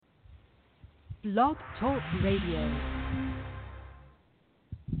Blog Talk Radio.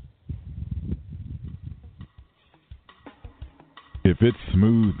 If it's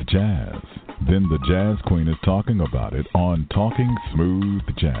smooth jazz, then the Jazz Queen is talking about it on Talking Smooth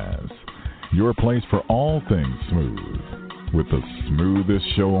Jazz. Your place for all things smooth. With the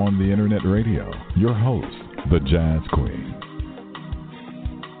smoothest show on the internet radio. Your host, the Jazz Queen.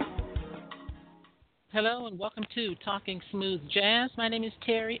 Hello and welcome to Talking Smooth Jazz. My name is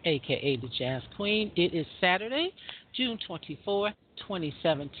Terry, a.k.a. the Jazz Queen. It is Saturday, June 24th,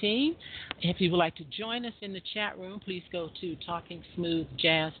 2017. If you would like to join us in the chat room, please go to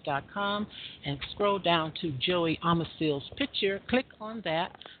TalkingSmoothJazz.com and scroll down to Jowee Omicil's picture. Click on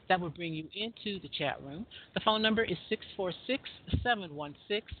that. That will bring you into the chat room. The phone number is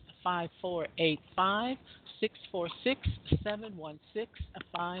 646-716-5485.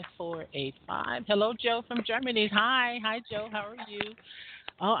 646-716-5485. Hello, Joe from Germany. Hi, Joe. How are you?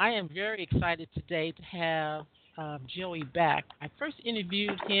 Oh, I am very excited today to have Jowee back. I first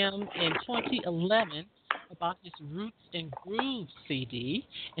interviewed him in 2011 about his Roots and Grooves CD,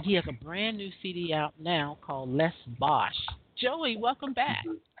 and he has a brand new CD out now called Les Bosch. Jowee, welcome back.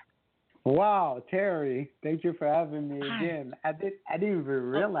 Wow, Terry, thank you for having me again. I didn't even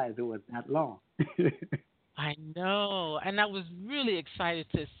realize it was that long. I know, and I was really excited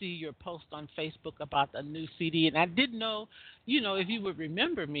to see your post on Facebook about the new CD, and I didn't know, if you would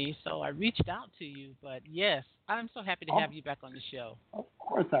remember me, so I reached out to you. But yes, I'm so happy to have you back on the show. Of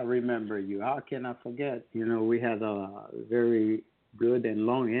course I remember you. How can I forget? We had a very good and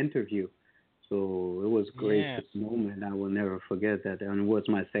long interview, so it was great. Yes. This moment, I will never forget that. And it was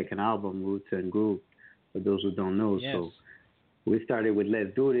my second album, Roots and Groove, for those who don't know. Yes. So we started with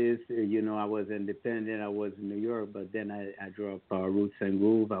Let's Do This. I was independent. I was in New York, but then I dropped Roots and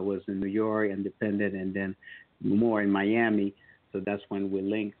Groove. I was in New York, independent, and then more in Miami. So that's when we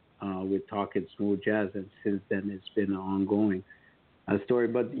linked with Talking Smooth Jazz, and since then it's been an ongoing story.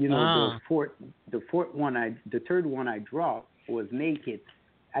 But the third one I dropped was Naked.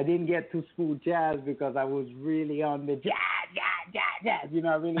 I didn't get to Smooth Jazz because I was really on the jazz. I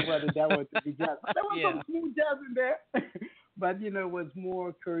really wanted that one to be jazz. But there was some smooth jazz in there. But, it was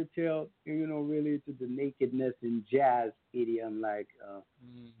more curtailed, really to the nakedness in jazz idiom, like,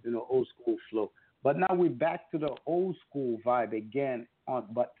 old school flow. But now we're back to the old school vibe again,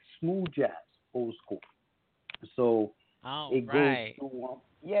 but smooth jazz, old school. So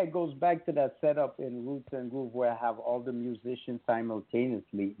it goes back to that setup in Roots and Groove where I have all the musicians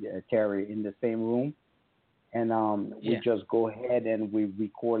simultaneously, Terry, in the same room. And we just go ahead and we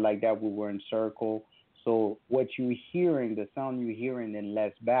record like that. We were in circle. So what you're hearing, the sound you're hearing in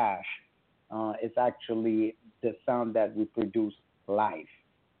Les Bash, is actually the sound that we produce live,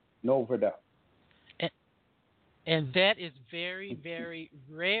 no overdub. And that is very, very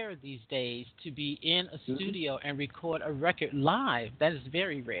rare these days to be in a studio and record a record live. That is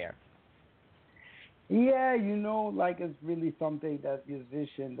very rare. Yeah, it's really something that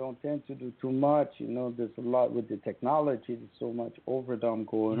musicians don't tend to do too much. There's a lot with the technology. There's so much overdub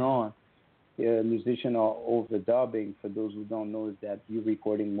going on. Musicians are overdubbing. For those who don't know, is that you're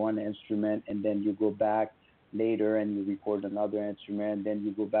recording one instrument and then you go back later and you record another instrument, and then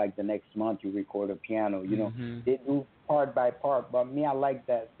you go back the next month, you record a piano. They do part by part. But me, I like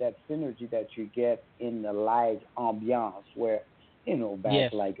that synergy that you get in the live ambiance where,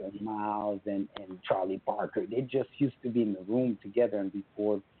 like Miles and Charlie Parker, they just used to be in the room together and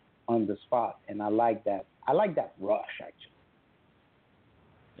record on the spot. And I like that. I like that rush, actually.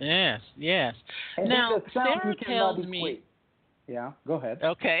 Yes. And now, Sarah tells me... Yeah, go ahead.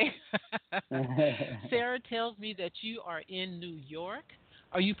 Okay. Sarah tells me that you are in New York.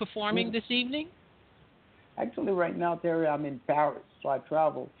 Are you performing this evening? Actually, right now, Terry, I'm in Paris, so I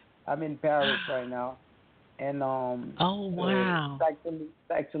travel. I'm in Paris right now. And oh, wow. It's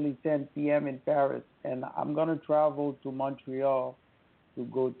actually 10 p.m. in Paris, and I'm going to travel to Montreal to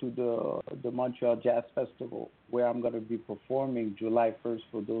go to the Montreal Jazz Festival, where I'm going to be performing July 1st.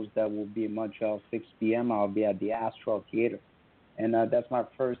 For those that will be in Montreal, 6 p.m., I'll be at the Astral Theater. And that's my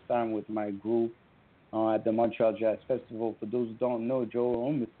first time with my group at the Montreal Jazz Festival. For those who don't know, Jowee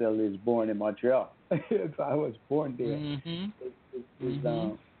Omicil is born in Montreal. So I was born there.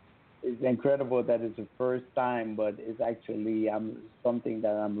 It's incredible that it's the first time, but it's actually something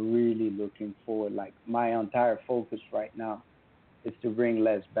that I'm really looking forward. Like, my entire focus right now is to bring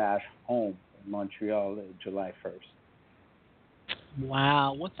Les Bash home in Montreal July 1st.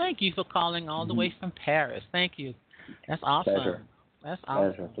 Wow. Well, thank you for calling all the way from Paris. Thank you. That's awesome. Pleasure. That's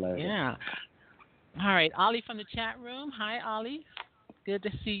awesome. Pleasure. Yeah. All right. Ollie from the chat room. Hi, Ollie. Good to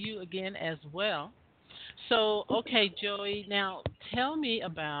see you again as well. So, okay, Joey. Now, tell me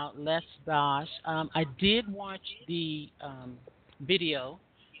about Les Bosch. I did watch the video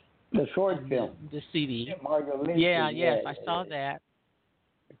The short of the film. the CD. Margaret Yeah, yeah, yes, I saw that.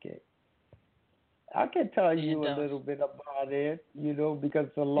 okay. I can tell And you a little bit about it, because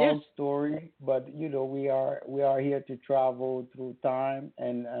it's a yes, long story. But we are here to travel through time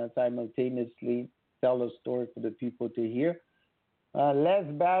and simultaneously tell a story for the people to hear. Les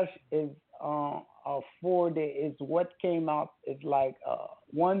Bash is a 4 day. Is what came out. It's like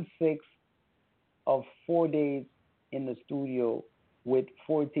 1/6 of 4 days in the studio with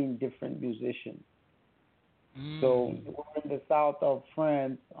 14 different musicians. So mm, we're in the south of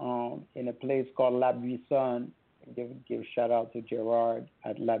France, in a place called La Buissonne. Give shout out to Gerard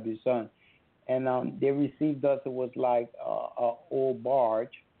at La Buissonne, and they received us. It was like a old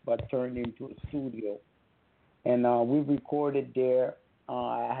barge, but turned into a studio, and we recorded there.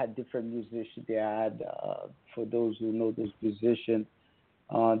 I had different musicians there. I had, for those who know those musicians,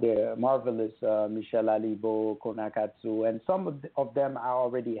 they're marvelous. Michel Alibo, Konakatsu, and some of them I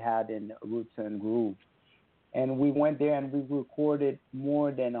already had in Roots and Groove. And we went there and we recorded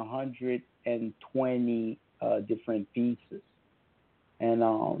more than 120 different pieces. And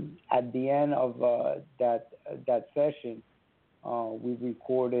at the end of that session, we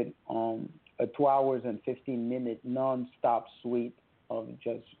recorded a 2 hours and 15 minute non-stop suite of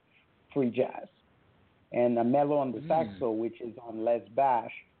just free jazz. And a mellow on the mm. saxo, which is on Les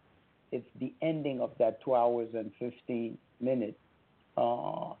Bash, it's the ending of that 2 hours and 15 minutes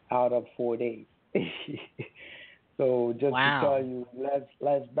out of 4 days. So just to tell Wow. you,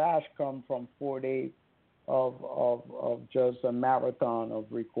 Les Bash come from 4 days of just a marathon of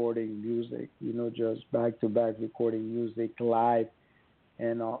recording music, just back to back recording music live,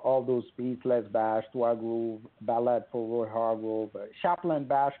 and all those beats, Les Bash, Trois Groove, Ballade for Roy Hargrove. Chaplin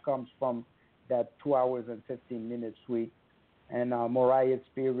Bash comes from that 2 hours and 15 minute suite. And Moriah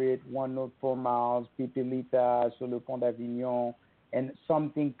Spirit, One Note for Miles, Pipilita, Sur le Pont d'Avignon, and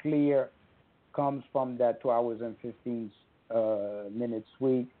Something Clear comes from that 2 hours and 15 minute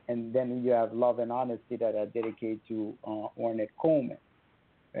suite. And then you have Love and Honesty that I dedicate to Ornette Coleman,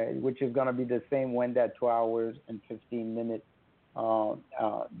 which is going to be the same when that 2 hours and 15 minute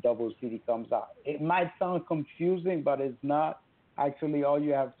double CD comes out. It might sound confusing, but it's not. Actually, all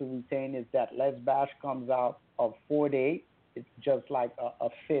you have to retain is that Les Bash comes out of 4 days. It's just like a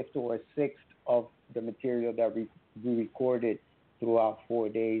fifth or a sixth of the material that we recorded throughout 4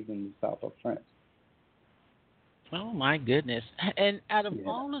 days in the south of France. Oh my goodness. And out of Yeah,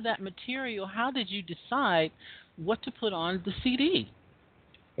 all of that material, how did you decide what to put on the CD?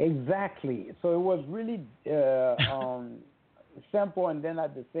 exactly. So it was really simple, and then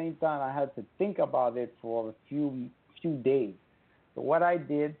at the same time, I had to think about it for a few days. So what I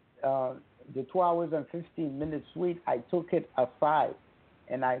did, the 2 hours and 15 minute suite, I took it aside,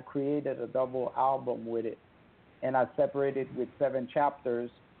 and I created a double album with it, and I separated with 7 chapters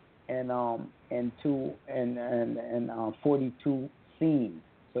and 42 scenes.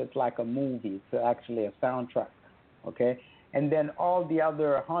 So it's like a movie. It's actually a soundtrack. Okay, and then all the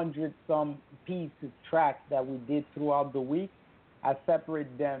other hundred some pieces tracks that we did throughout the week, I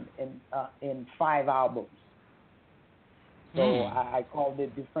separate them in 5 albums. So Mm. I called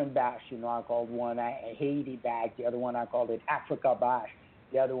it different bash. I called one Haiti bash, the other one I called it Africa bash,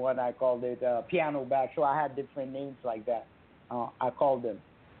 the other one I called it piano bash. So I had different names like that. I called them,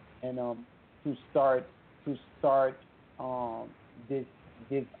 and to start um, this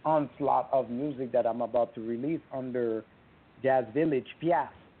this onslaught of music that I'm about to release under Jazz Village Piaf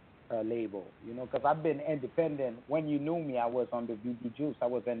label. Because I've been independent. When you knew me, I was under VB Juice. I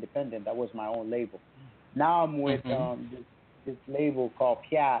was independent. That was my own label. Now I'm with Mhm. this label called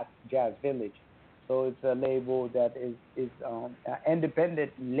Piaf Jazz Village. So it's a label that is an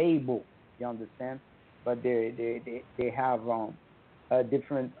independent label. You understand? But they have a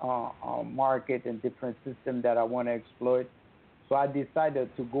different market and different system that I want to exploit. So I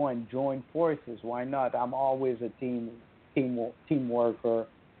decided to go and join forces. Why not? I'm always a team worker.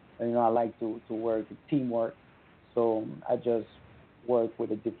 I like to work teamwork. So I just work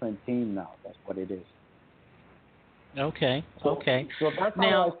with a different team now. That's what it is. Okay. So Okay. so that's how I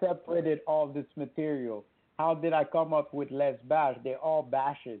Now, separated all this material. How did I come up with less bash? They're all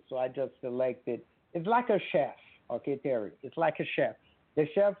bashes. So I just selected. It's like a chef, okay, Terry. It's like a chef. The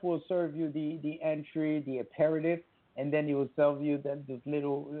chef will serve you the entry, the aperitif, and then he will serve you this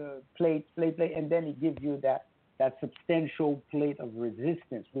little plate, and then he gives you that substantial plate of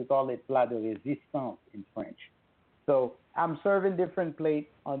resistance. We call it plat de résistance in French. So I'm serving different plates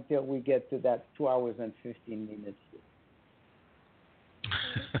until we get to that 2 hours and 15 minutes.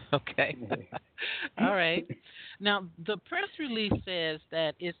 Okay. All right. Now, the press release says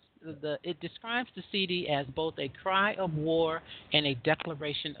that it describes the CD as both a cry of war and a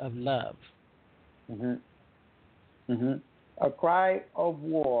declaration of love. hmm hmm A cry of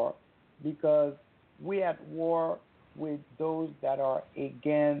war because we at war with those that are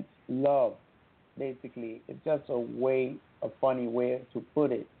against love. Basically, it's just a funny way to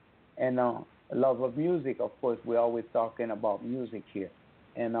put it. And love of music, of course, we're always talking about music here.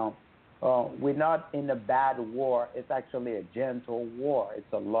 And we're not in a bad war. It's actually a gentle war.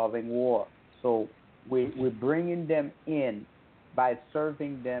 It's a loving war. So we're bringing them in by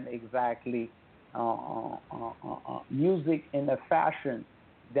serving them exactly music in a fashion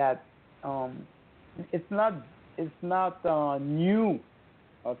that it's not new.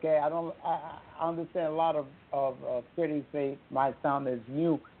 Okay, I understand a lot of critics say my sound is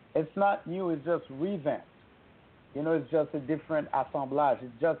new. It's not new. It's just revamped. It's just a different assemblage.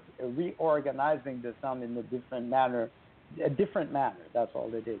 It's just reorganizing the sound in a different manner. That's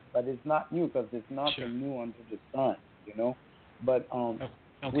all it is. But it's not new because there's Sure. nothing new under the sun. But we're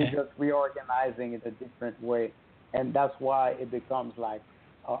Okay. just reorganizing it a different way, and that's why it becomes like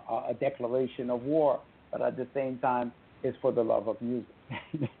a declaration of war. But at the same time, it's for the love of music.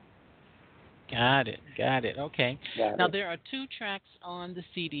 Got it. Got it. Okay. Got Now, it. there are two tracks on the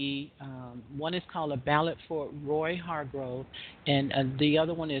CD. One is called A Ballad for Roy Hargrove, and the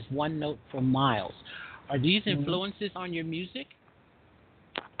other one is One Note for Miles. Are these Mhm. influences on your music?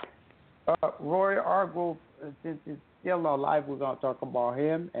 Roy Argo, since he's still alive, we're going to talk about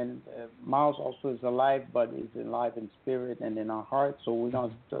him. And Miles also is alive, but he's alive in spirit and in our hearts. So we're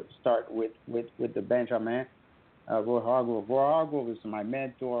going to start with the Benjamin, Roy Hargrove. Roy Hargrove is my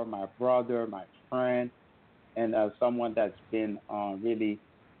mentor, my brother, my friend, and someone that's been really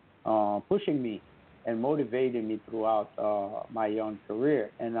pushing me and motivating me throughout my young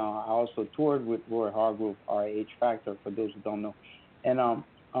career. And I also toured with Roy Hargrove, RH Factor, for those who don't know. And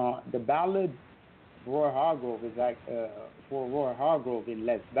the ballad Roy Hargrove is like for Roy Hargrove in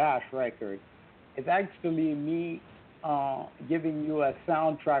Let's Bash record. It's actually me giving you a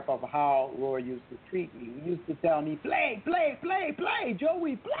soundtrack of how Roy used to treat me. He used to tell me, "Play, play, play, play,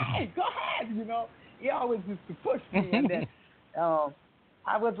 Jowee, play, go ahead." He always used to push me, and then um,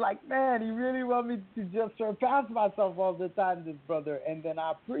 I was like, "Man, he really want me to just surpass myself all the time, this brother." And then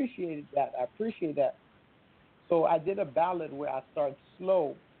I appreciated that. I appreciate that. So I did a ballad where I start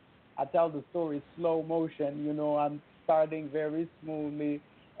slow. I tell the story slow motion. I'm starting very smoothly.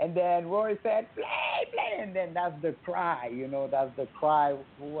 And then Roy said, play, play. And then that's the cry, that's the cry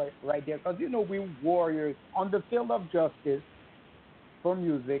right there. Because, we warriors on the field of justice for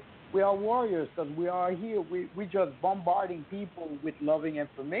music. We are warriors because we are here. We just bombarding people with loving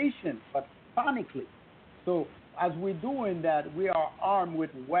information, but sonically. So as we're doing that, we are armed with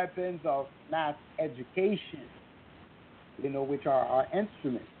weapons of mass education, which are our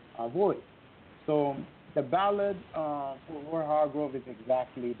instruments, our voice. So the ballad for Roy Hargrove is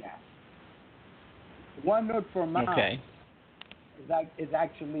exactly that. One note for Miles Okay. is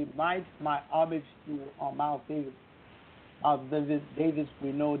actually my homage to Miles Davis. Davis,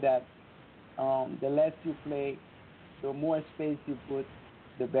 we know that the less you play, the more space you put,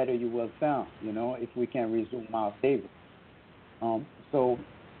 the better you will sound. If we can resume Miles Davis. So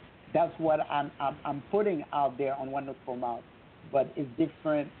that's what I'm putting out there on One Note for Mouth, but it's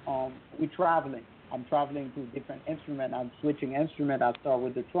different. We're traveling. I'm traveling to different instrument. I'm switching instrument. I start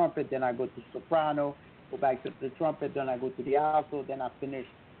with the trumpet, then I go to soprano, go back to the trumpet, then I go to the alto, then I finish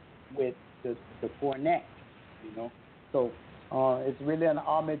with the cornet. You know, so it's really an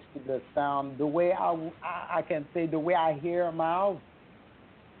homage to the sound. The way I can say the way I hear Miles,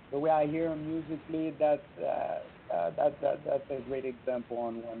 the way I hear him musically, that's a great example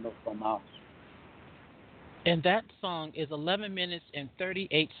on One Note for Miles. And that song is 11 minutes and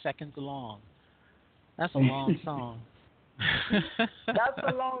 38 seconds long. That's a long song. That's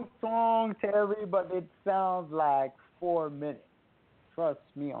a long song, Terry, but it sounds like 4 minutes. Trust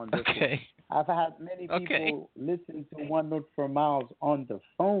me on this one. Okay. I've had many Okay. people listen to One Note for Miles on the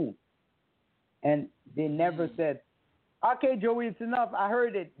phone, and they never Mm. said, "Okay, Joey, it's enough. I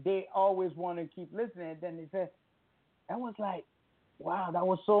heard it." They always want to keep listening. And then they said, "I was like, wow, that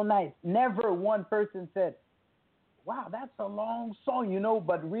was so nice." Never one person said, "Wow, that's a long song,"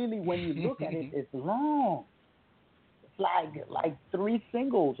 But really, when you look at it, it's long. It's like three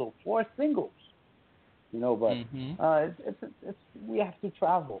singles or four singles, But Mhm. it's we have to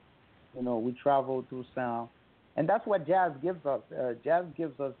travel. We travel through sound, and that's what jazz gives us. Jazz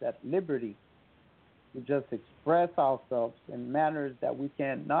gives us that liberty to just express ourselves in manners that we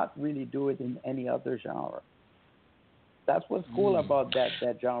cannot really do it in any other genre. That's what's cool about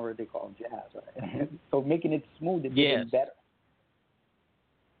that genre they call jazz. Right? So making it smooth, it's even better.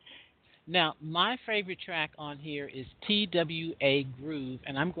 Now, my favorite track on here is TWA Groove,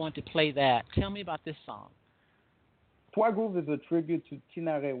 and I'm going to play that. Tell me about this song. Trois Groove is a tribute to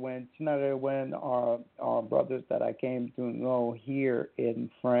Tina Rewen. Tina Rewen are brothers that I came to know here in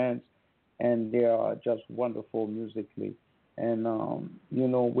France, and they are just wonderful musically. And,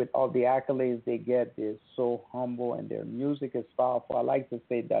 with all the accolades they get, they're so humble, and their music is powerful. I like to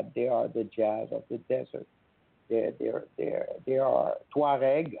say that they are the jazz of the desert. They are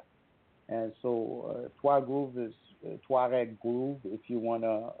Tuareg. And so Trois Groove is Tuareg Groove, if you want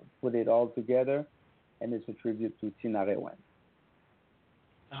to put it all together. And it's a tribute to Tina Rewen.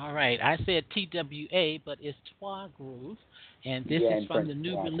 All right. I said TWA, but it's Trois Groove. And this is from the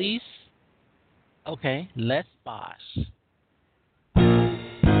new release. Okay, Les Bosch.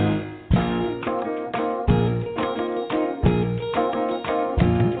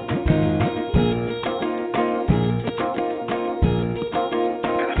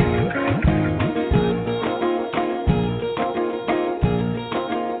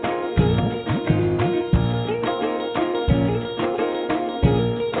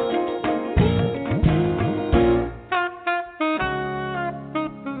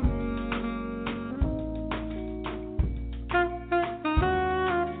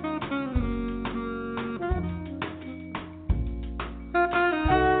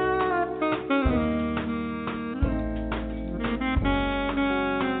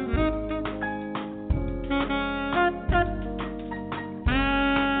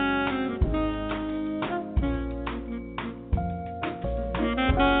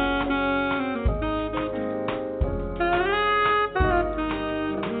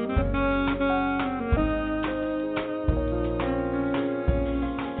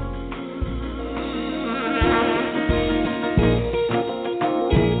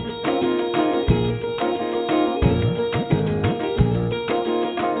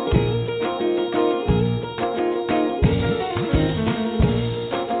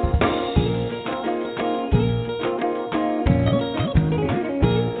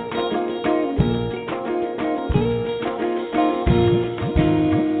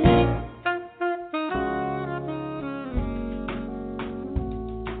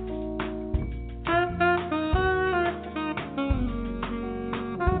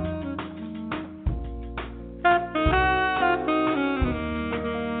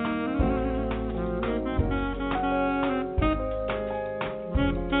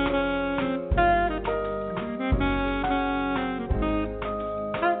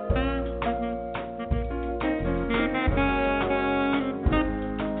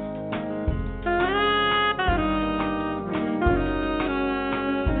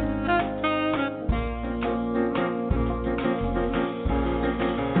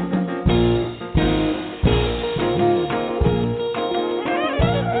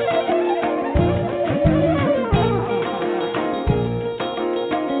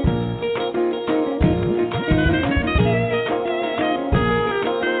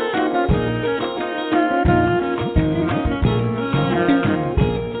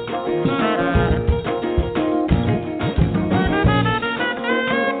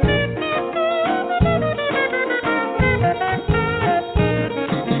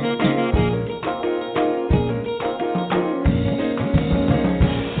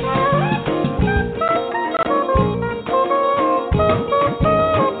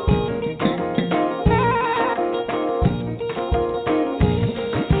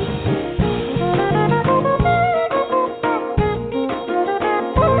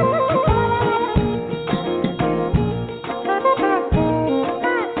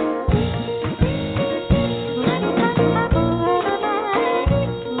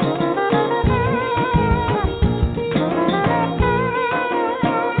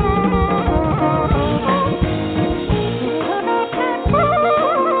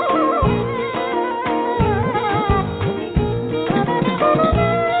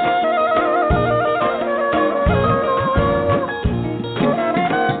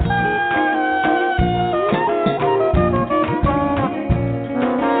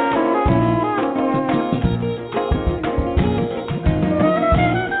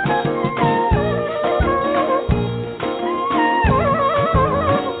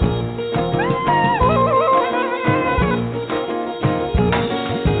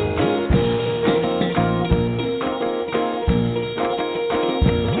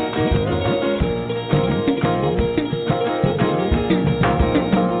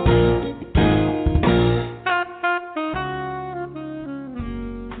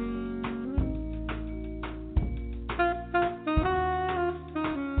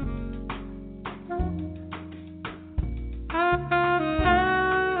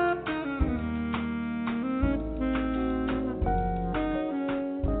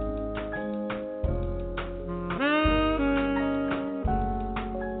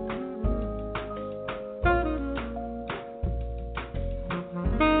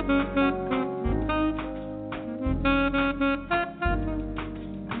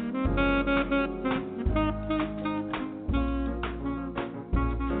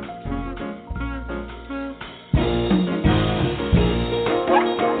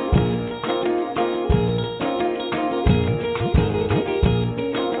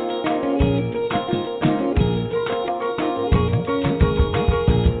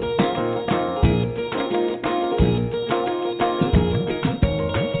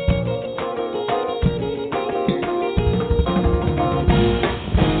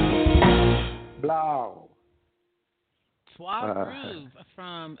 Trois Groove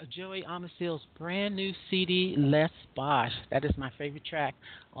from Jowee Omicil's brand new CD, Les Bosch. That is my favorite track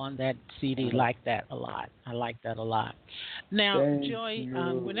on that CD. Like that a lot. I like that a lot. Now,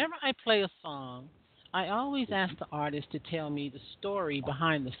 Jowee, whenever I play a song, I always ask the artist to tell me the story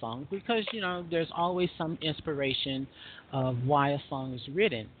behind the song because, there's always some inspiration of why a song is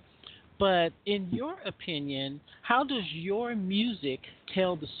written. But in your opinion, how does your music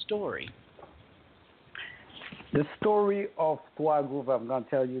tell the story? The story of Trois Groove, I'm going to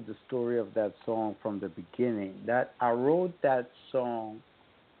tell you the story of that song from the beginning. That I wrote that song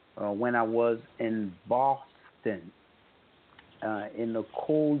when I was in Boston in the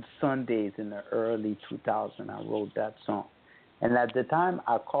cold Sundays in the early 2000s. I wrote that song. And at the time,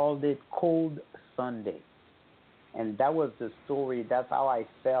 I called it Cold Sunday. And that was the story. That's how I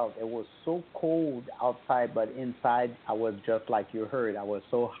felt. It was so cold outside, but inside I was just like you heard. I was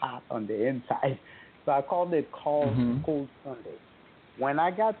so hot on the inside. So I called it Cold Sunday. When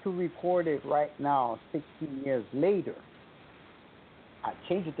I got to record it right now, 16 years later, I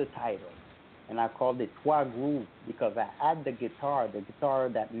changed the title. And I called it Trois Groove because I had the guitar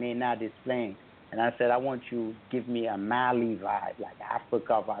that Maynard is playing. And I said, I want you to give me a Mali vibe, like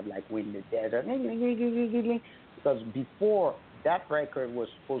Africa vibe, like Wind the Desert. Because before, that record was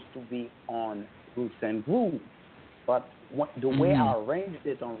supposed to be on Roots and Groove. But the way I arranged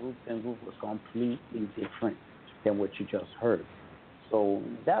it on Roots and Groove was completely different than what you just heard. So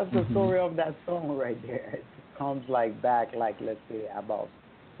that's the story of that song right there. It comes back, let's say, about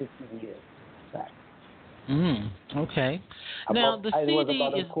 15 years back. Okay. Now, the CD was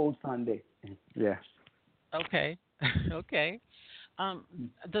about a cold Sunday. Yeah. Okay. Okay.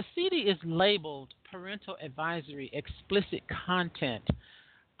 The CD is labeled Parental Advisory Explicit Content.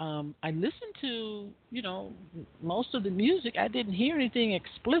 I listened to, most of the music. I didn't hear anything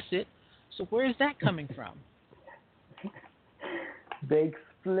explicit. So where is that coming from? The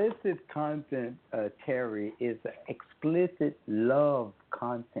explicit content, Terry, is explicit love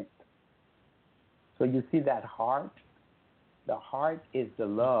content. So you see that heart? The heart is the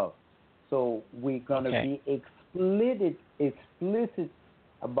love. So we're going to be explicit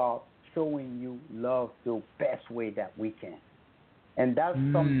about showing you love the best way that we can. And that's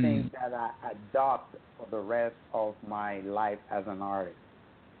something that I adopt for the rest of my life as an artist.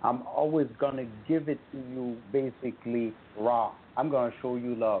 I'm always going to give it to you basically raw. I'm going to show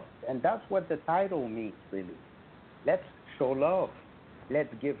you love. And that's what the title means, really. Let's show love.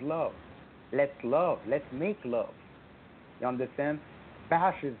 Let's give love. Let's love. Let's make love. You understand?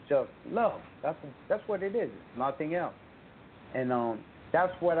 Bash is just love. That's what it is. It's nothing else. And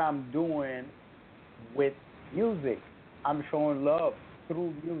that's what I'm doing with music. I'm showing love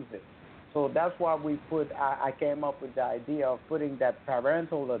through music. So that's why I came up with the idea of putting that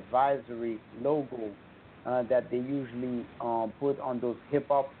parental advisory logo that they usually put on those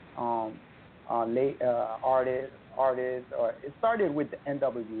hip-hop artists. Or it started with the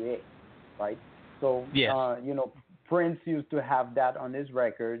NWA, right? So, Prince used to have that on his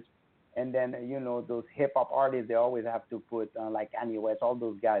records. And then, those hip-hop artists, they always have to put, like Kanye West, all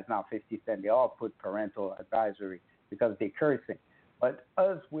those guys now, 50 Cent, they all put parental advisory because they're cursing. But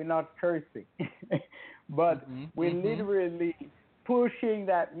us, we're not cursing. But we're literally pushing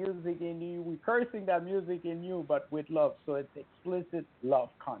that music in you. We're cursing that music in you, but with love. So it's explicit love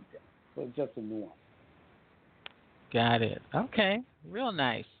content. So it's just a nuance. Got it. Okay. Real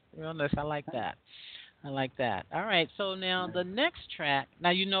nice. Real nice. I like that. All right. So now the next track.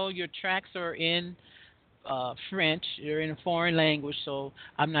 Now, your tracks are in French. You're in a foreign language, so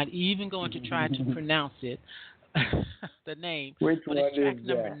I'm not even going to try to pronounce it, the name. Which but one it's track is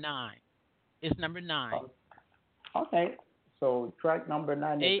number that? 9. It's number 9. Okay. So track number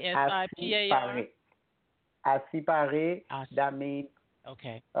 9 is ASIPAR. Asipare. That means,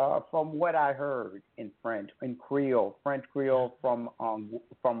 from what I heard in French, in Creole, French Creole from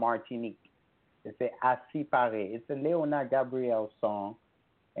Martinique. It's Asipare. It's a Leonard Gabriel song,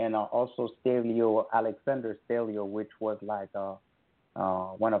 and also Alexander Stelio, which was like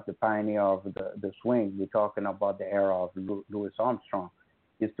one of the pioneers of the swing. We're talking about the era of Louis Armstrong.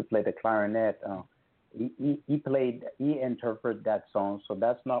 He used to play the clarinet. He interpreted that song. So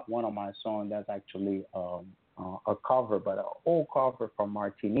that's not one of my songs. That's actually a cover, but an old cover from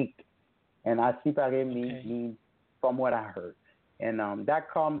Martinique. And Asipare means from what I heard. And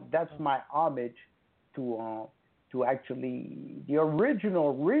that's my homage to actually the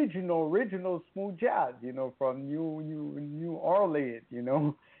original smooth jazz, from New Orleans,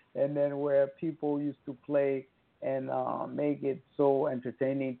 and then where people used to play and make it so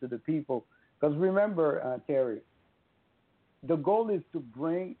entertaining to the people. Because remember, Terry, the goal is to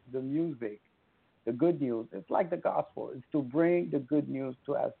bring the music the good news. It's like the gospel. It's to bring the good news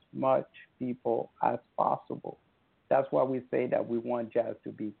to as much people as possible. That's why we say that we want jazz to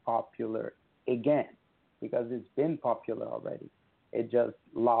be popular again, because it's been popular already. It just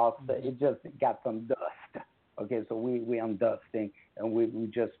lost. It just got some dust. Okay, so we undusting, and we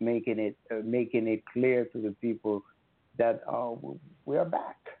just making it clear to the people that we are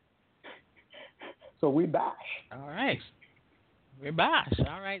back. So we bash. All right. We're bash.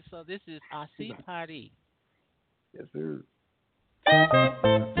 All right. So this is Asi Party. Yes, sir.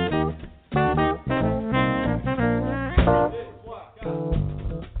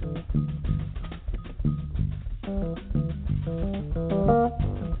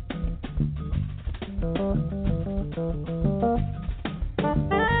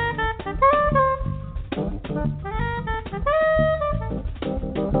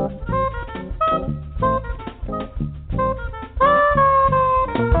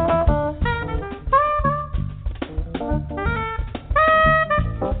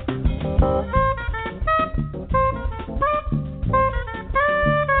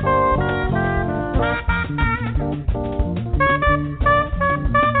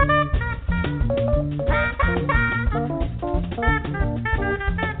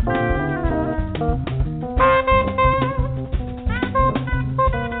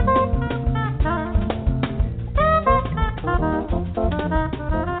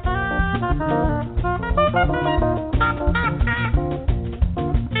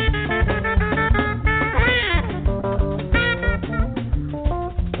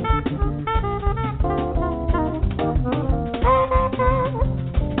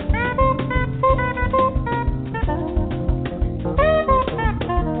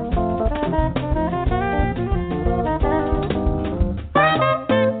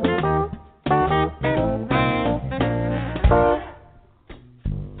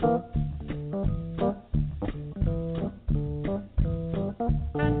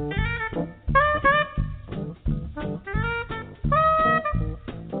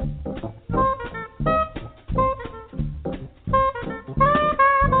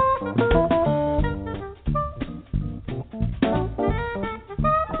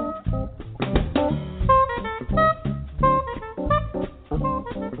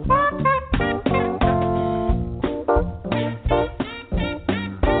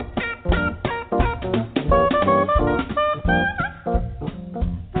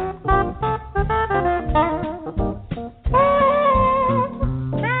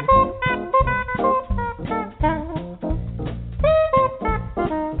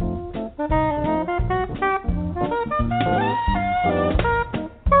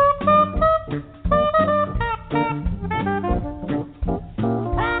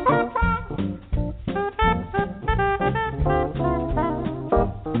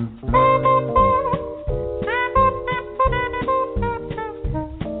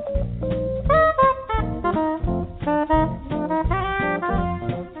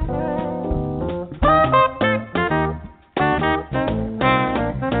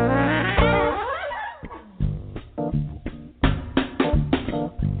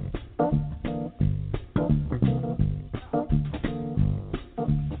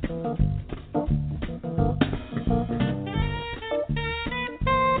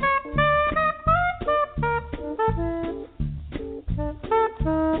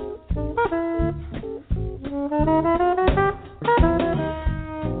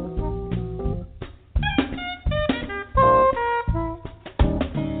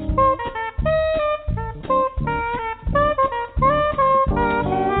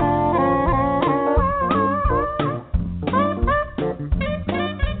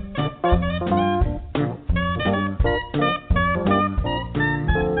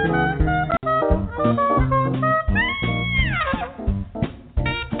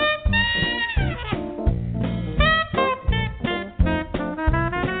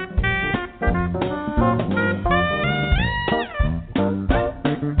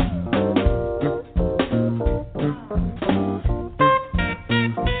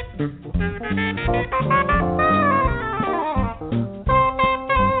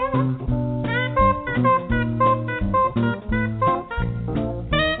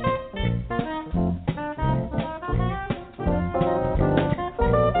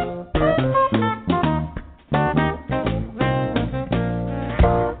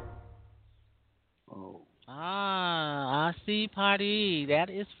 Party. That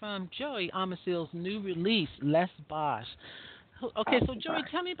is from Jowee Omicil's new release, Les Bosch. Okay, so Jowee,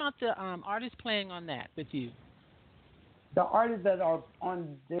 tell me about the artists playing on that with you. The artists that are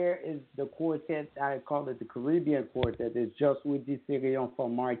on there is the quartet. I call it the Caribbean Quartet. It's just with Sirion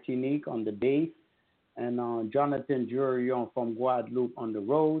from Martinique on the bass, and Jonathan Jurion from Guadeloupe on the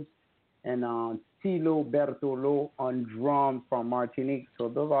roads, and Tilo Bertolo on drums from Martinique. So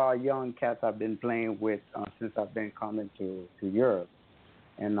those are young cats I've been playing with since I've been coming to Europe.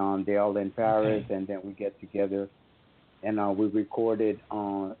 And they're all in Paris, and then we get together, and we recorded.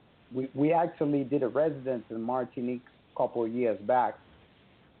 We actually did a residence in Martinique a couple of years back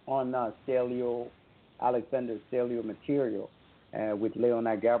on Alexander Stelio material with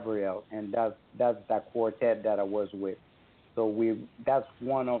Leonard Gabriel, and that's that quartet that I was with. So that's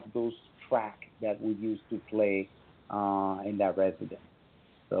one of those tracks that we used to play in that residence.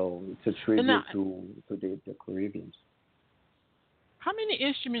 So it's a tribute to the Caribbeans. How many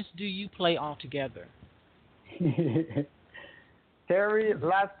instruments do you play altogether? Terry,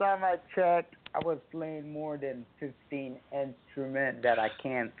 last time I checked, I was playing more than 15 instruments that I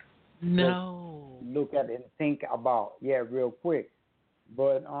can't look at and think about. Yeah, real quick.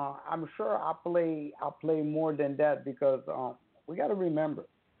 But I'm sure I'll play more than that because we got to remember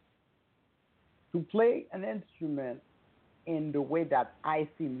to play an instrument in the way that I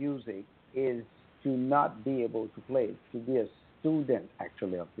see music is to not be able to play, it's to be a student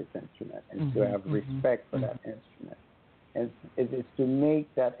actually of this instrument and to have respect for that instrument. And it's to make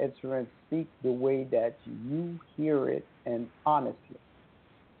that instrument speak the way that you hear it and honestly.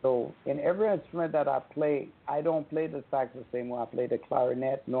 So in every instrument that I play, I don't play the sax the same way I play the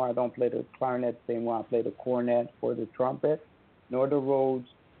clarinet, nor I don't play the clarinet the same way I play the cornet or the trumpet, nor the Rhodes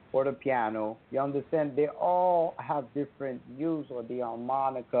or the piano. You understand? They all have different use, or the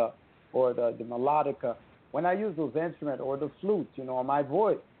harmonica or the melodica. When I use those instruments, or the flute, or my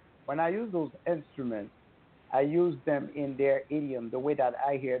voice, when I use those instruments, I use them in their idiom, the way that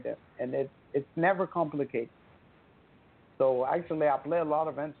I hear them, and it's never complicated. So actually, I play a lot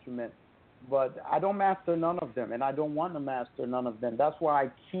of instruments, but I don't master none of them, and I don't want to master none of them. That's why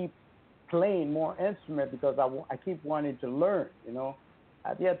I keep playing more instruments because I keep wanting to learn.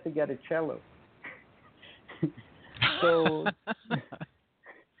 I've yet to get a cello. So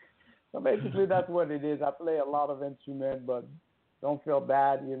basically, that's what it is. I play a lot of instruments, but don't feel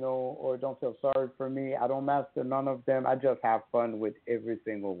bad, or don't feel sorry for me. I don't master none of them. I just have fun with every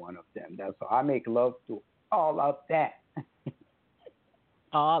single one of them. That's all. I make love to all of that.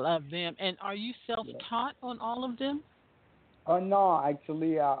 All of them. And are you self-taught on all of them? No,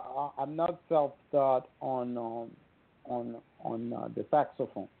 actually, I'm not self-taught on the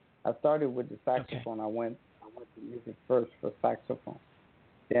saxophone. I started with the saxophone. Okay. I went to music first for saxophone.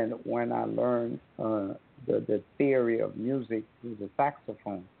 Then when I learned the theory of music through the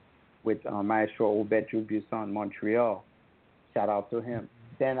saxophone with Maestro Obed Dubuisson in Montreal, shout out to him.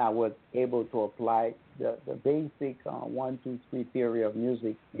 Then I was able to apply the basic 1, 2, 3 theory of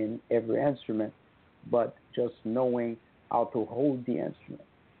music in every instrument, but just knowing how to hold the instrument.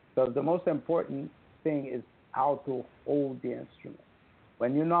 So the most important thing is how to hold the instrument.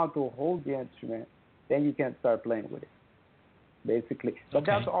 When you know how to hold the instrument, then you can start playing with it, basically. But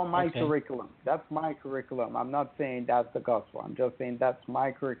that's all my curriculum. That's my curriculum. I'm not saying that's the gospel. I'm just saying that's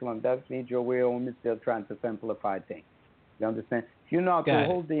my curriculum. That's me, Jowee, Omicil, trying to simplify things. You understand? If you know how to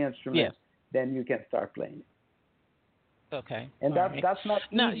hold the instrument, then you can start playing it. Okay. And that's not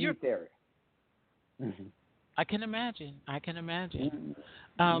easy, Terry. Mm-hmm. I can imagine.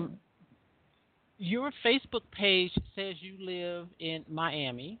 Your Facebook page says you live in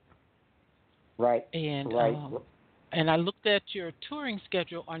Miami. Right. And I looked at your touring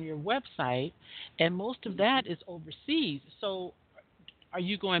schedule on your website, and most of that is overseas. So are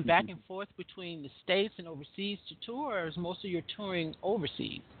you going back and forth between the States and overseas to tour, or is most of your touring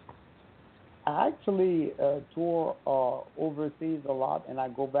overseas? I actually tour overseas a lot, and I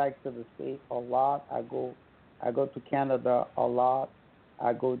go back to the States a lot. I go to Canada a lot.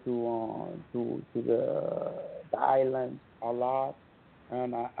 I go to the islands a lot,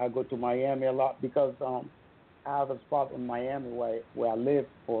 and I go to Miami a lot because I have a spot in Miami where I lived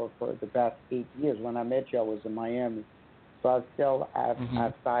for the past 8 years. When I met you, I was in Miami. So I still have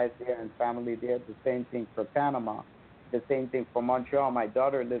ties there and family there. The same thing for Panama. The same thing for Montreal. My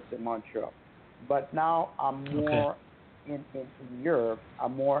daughter lives in Montreal. But now I'm more in Europe.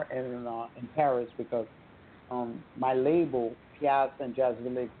 I'm more in Paris because my label, Piazza and Jazz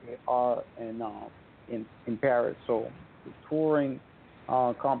Village, are in Paris. So the touring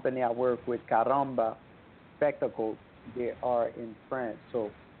company I work with, Caramba Spectacles, they are in France. So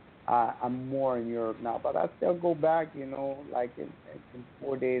I'm more in Europe now, but I still go back, like in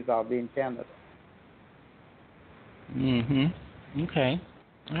 4 days I'll be in Canada. Okay.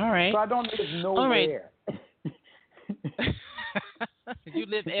 All right. So I don't live nowhere. All right. You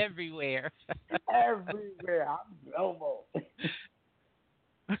live everywhere. Everywhere. I'm global.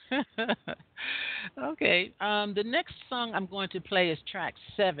 Okay. The next song I'm going to play is track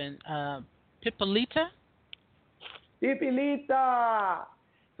 7, Pipalita. Pipilita.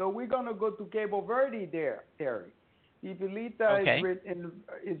 So we're gonna go to Cabo Verde there, Terry. Pipilita Okay.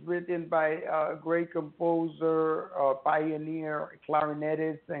 is written by a great composer, pioneer,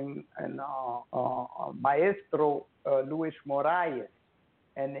 clarinetist, maestro Luis Moraes,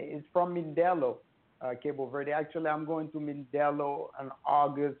 and it's from Mindelo, Cabo Verde. Actually, I'm going to Mindelo on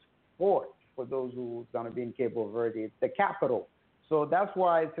August 4th. For those who are gonna be in Cabo Verde, it's the capital. So that's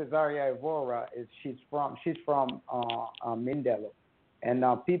why Cesaria Evora is she's from Mindelo, and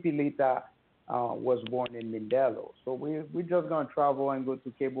Pipilita was born in Mindelo. So we're just gonna travel and go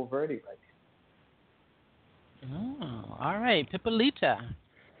to Cabo Verde right Oh, all right. Pipalita.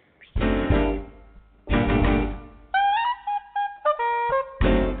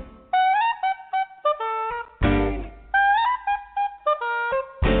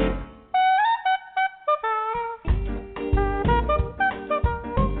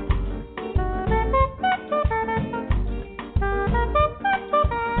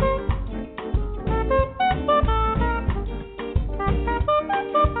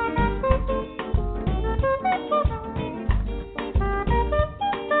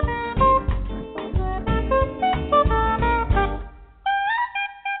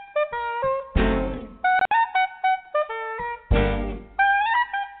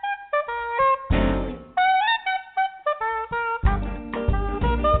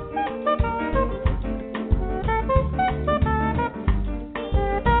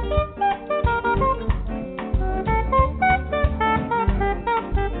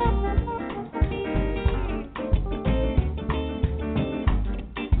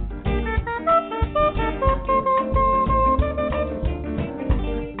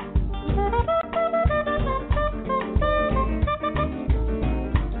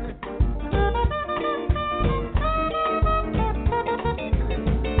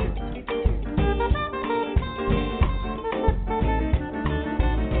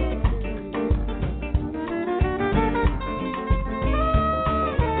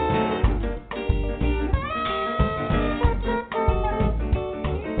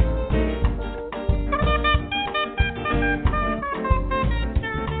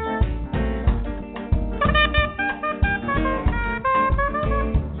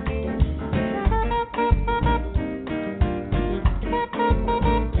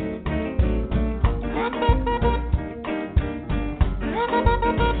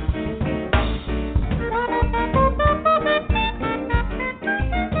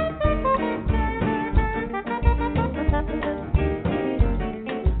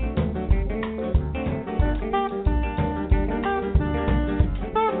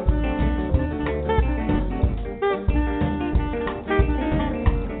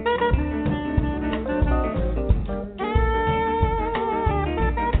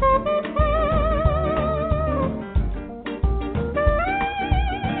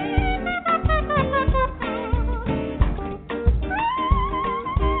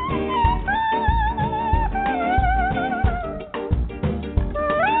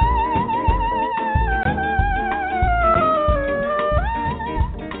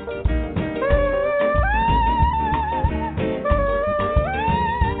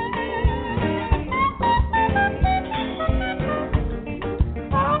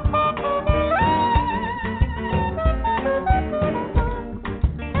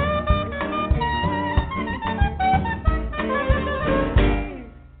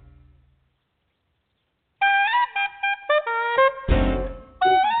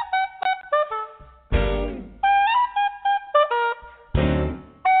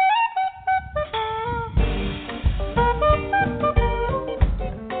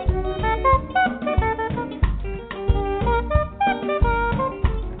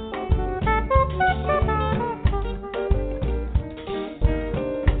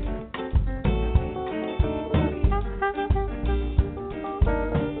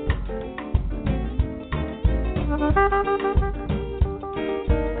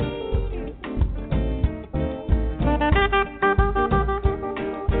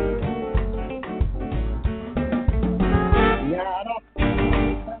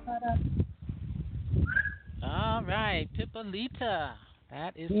 All right, Pipalita.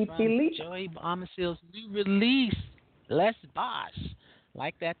 That is now. from Pipilita. Joey Omicil's new release, Les Boss.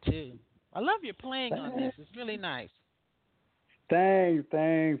 Like that too. I love your playing on this. It's really nice. Thanks,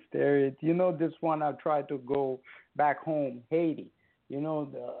 Terry. You know, this one I tried to go back home, Haiti. You know,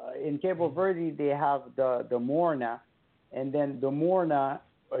 in Cabo Verde they have the Morna, and then the Morna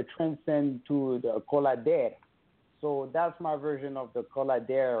transcend to the Coladera. So that's my version of the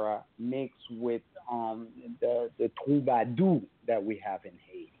coladera mixed with the troubadour that we have in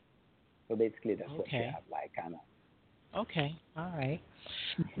Haiti. So basically, that's what you have, like kind of. Okay, all right.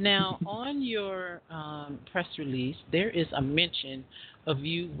 Now, on your press release, there is a mention of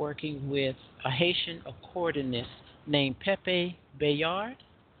you working with a Haitian accordionist named Pepe Bayard.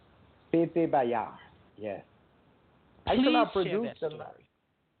 Pepe Bayard, yes. Actually, I produced share that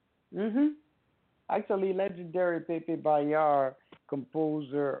story. Actually, legendary Pepe Bayard,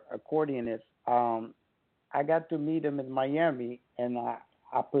 composer, accordionist. I got to meet him in Miami, and I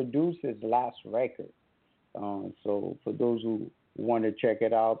produced his last record. So for those who want to check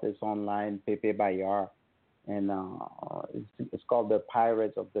it out, it's online, Pepe Bayard, and it's called The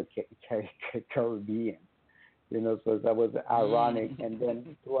Pirates of the Caribbean. So that was ironic. And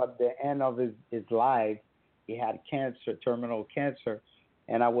then toward the end of his life, he had cancer, terminal cancer,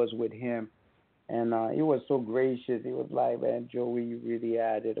 and I was with him. And he was so gracious. He was like, man, Jowee, you really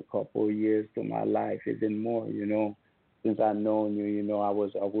added a couple of years to my life, even more, Since I've known you, I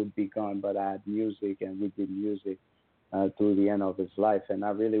would be gone, but I had music, and we did music through the end of his life. And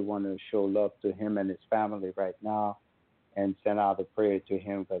I really want to show love to him and his family right now and send out a prayer to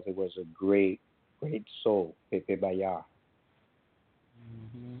him because it was a great, great soul, Pepe Bayard.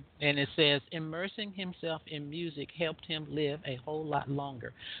 Mm-hmm. And it says, immersing himself in music helped him live a whole lot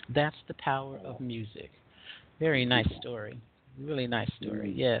longer. That's the power of music. Very nice story. Really nice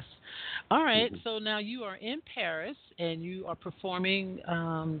story. Yes. All right. So now you are in Paris and you are performing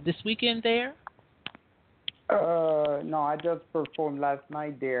this weekend there? No, I just performed last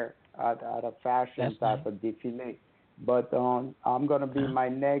night there at a fashion type of défilé. But I'm going to be, my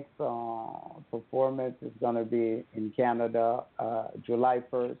next performance is going to be in Canada July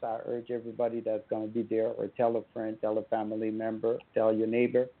 1st. I urge everybody that's going to be there, or tell a friend, tell a family member, tell your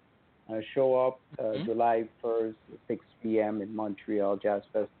neighbor. Show up July 1st, 6 p.m. in Montreal Jazz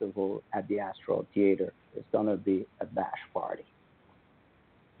Festival at the Astral Theater. It's going to be a bash party.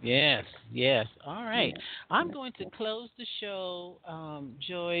 Yes, yes. All right. I'm going to close the show,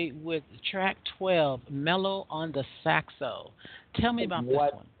 Jowee, with track 12, Mellow on the Saxo. Tell me about this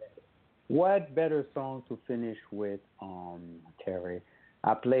one. What better song to finish with, Terry?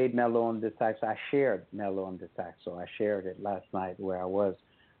 I played Mellow on the Saxo. I shared Mellow on the Saxo. I shared it last night where I was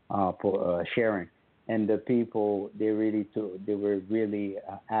sharing. And the people, they were really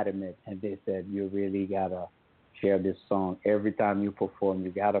adamant, and they said, you really got to share this song. Every time you perform, you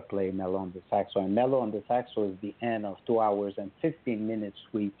got to play Mellow on the Saxo. And Mellow on the Saxo is the end of 2 hours and 15 minutes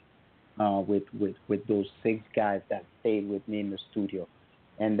suite with those 6 guys that stayed with me in the studio.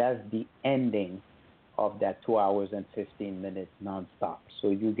 And that's the ending of that 2 hours and 15 minutes nonstop.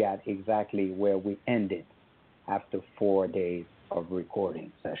 So you got exactly where we ended after 4 days of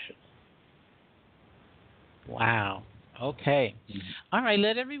recording sessions. Wow. Okay. All right.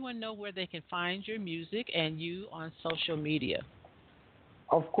 Let everyone know where they can find your music and you on social media.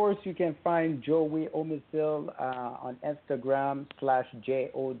 Of course, you can find Jowee Omicil on Instagram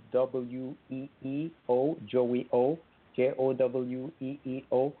 /JOWEEO, Jowee O,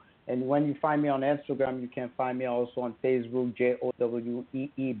 JOWEEO. And when you find me on Instagram, you can find me also on Facebook,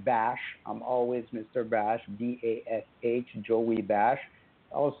 JOWEE Bash. I'm always Mr. Bash, BASH, Jowee Bash.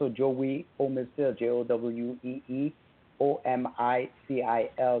 Also, Jowee Omicil, JOWEE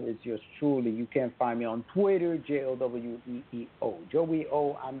OMICIL is yours truly. You can find me on Twitter, JOWEEO. Jowee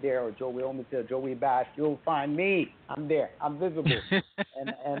O, I'm there, or Jowee Omicil, Jowee Bash. You'll find me. I'm there. I'm visible.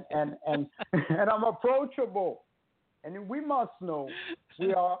 and I'm approachable. And we must know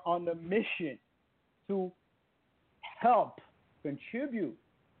we are on a mission to help, contribute,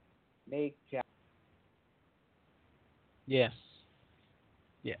 make jazz. Yes.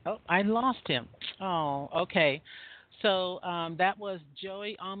 Yeah. Oh, I lost him. Oh, okay. So that was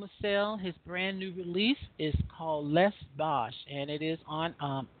Jowee Omicil. His brand new release is called Les Bosch, and it is on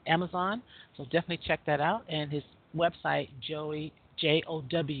Amazon. So definitely check that out. And his website, Jowee,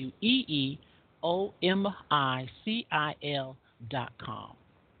 JOWEEOMICIL.com.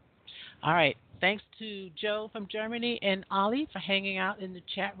 All right. Thanks to Joe from Germany and Ali for hanging out in the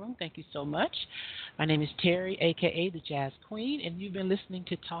chat room. Thank you so much. My name is Terry, a.k.a. the Jazz Queen, and you've been listening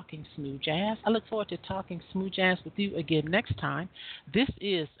to Talking Smooth Jazz. I look forward to talking smooth jazz with you again next time. This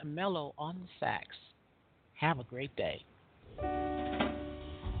is Mellow on the Sax. Have a great day.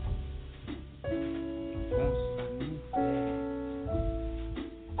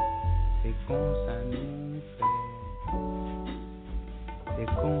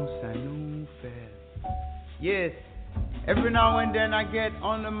 Yes, every now and then I get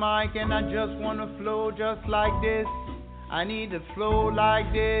on the mic and I just wanna flow just like this. I need to flow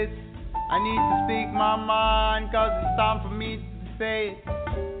like this. I need to speak my mind, cause it's time for me to say it.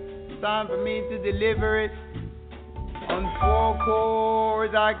 It's time for me to deliver it. On 4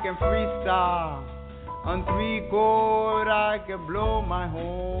 chords I can freestyle. On 3 chords I can blow my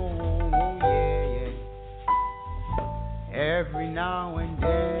horn. Oh yeah, yeah. Every now and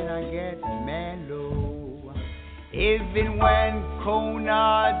then I get mellow. Even when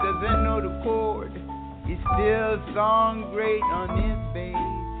Kona doesn't know the chord, he still sung great on his bass.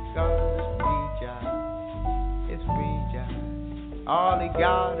 Cause it's free jazz. All he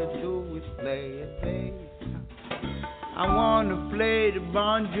gotta do is play it bass. I wanna play the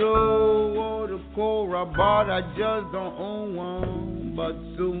banjo or the cora, but I just don't own one. But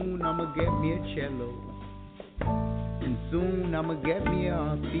soon I'ma get me a cello, and soon I'ma get me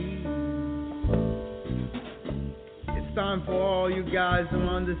a beat. It's time for all you guys to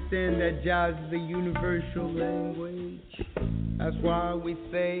understand that jazz is a universal language. That's why we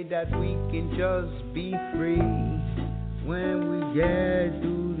say that we can just be free when we get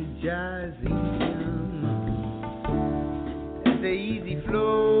to the jazz idiom. It's an easy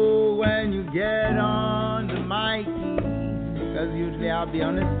flow when you get on the mic, cause usually I'll be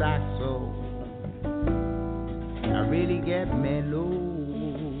on the saxo. I really get mellow.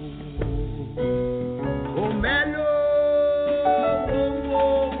 Oh, mellow.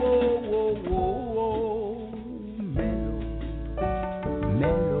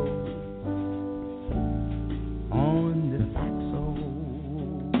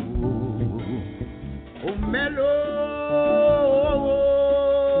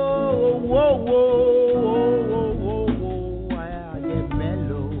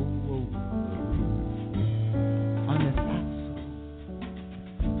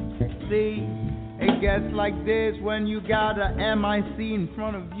 It's like this when you got a MIC in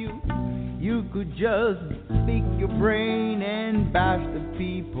front of you. You could just speak your brain and bash the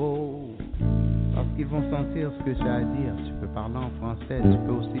people. Parce qu'ils vont sentir ce que j'ai à dire. Tu peux parler en français, tu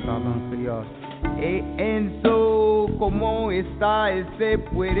peux aussi parler en créole. Et Enzo, como está? Se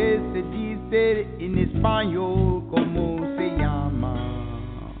puede se dice en español como se llama.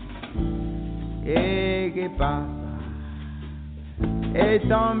 ¿Qué pasa? Et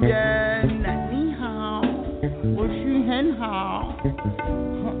también ni hao, o shu hen hao,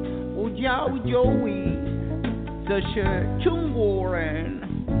 o jiao Jowee, ce是中国人，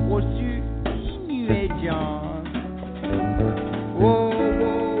我是音乐家。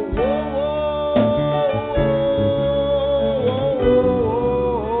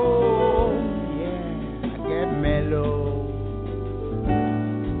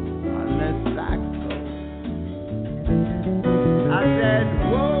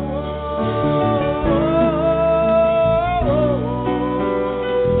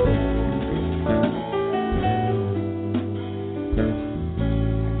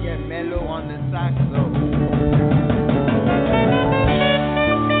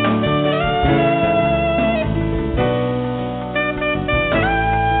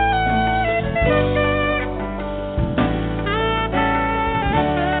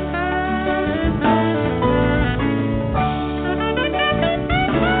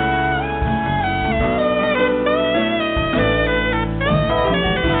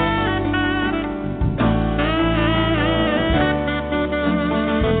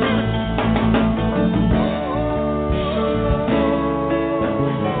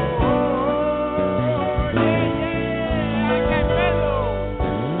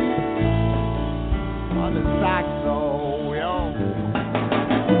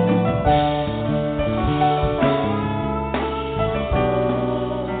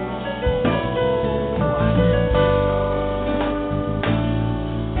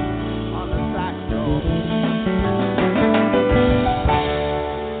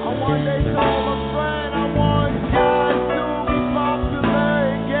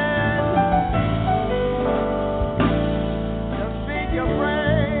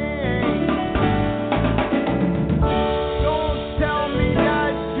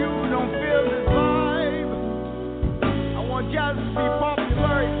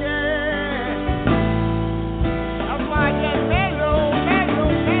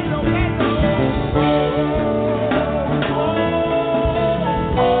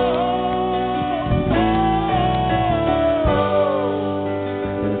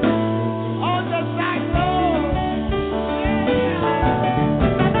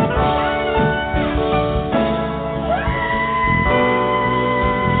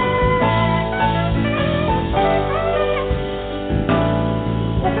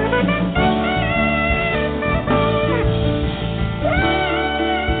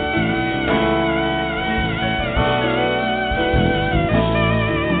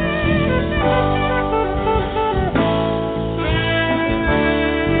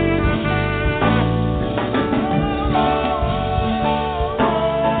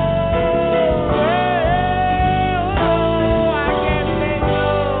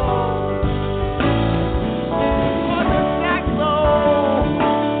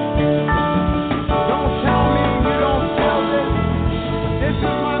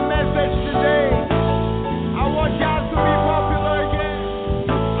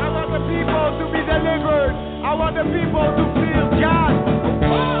want the people to feel jazz.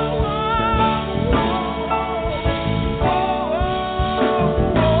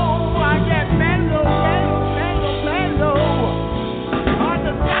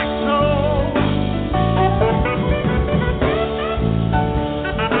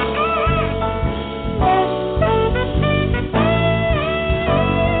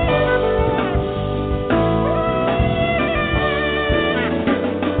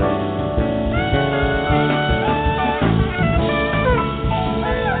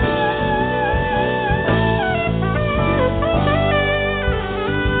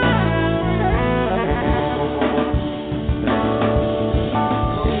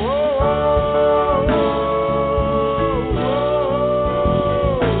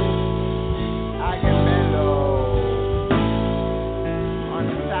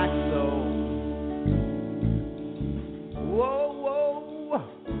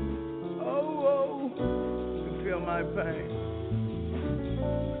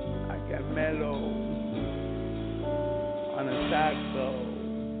 I get mellow on the saxo.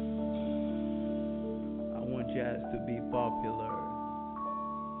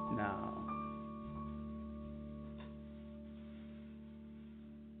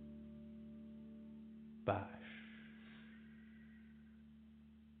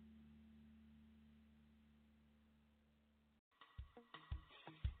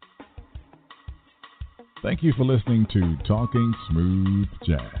 Thank you for listening to Talking Smooth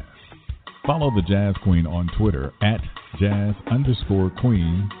Jazz. Follow the Jazz Queen on Twitter at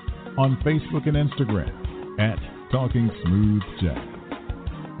 @jazz_queen, on Facebook and Instagram at Talking Smooth Jazz,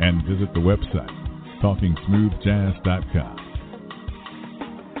 and visit the website talkingsmoothjazz.com.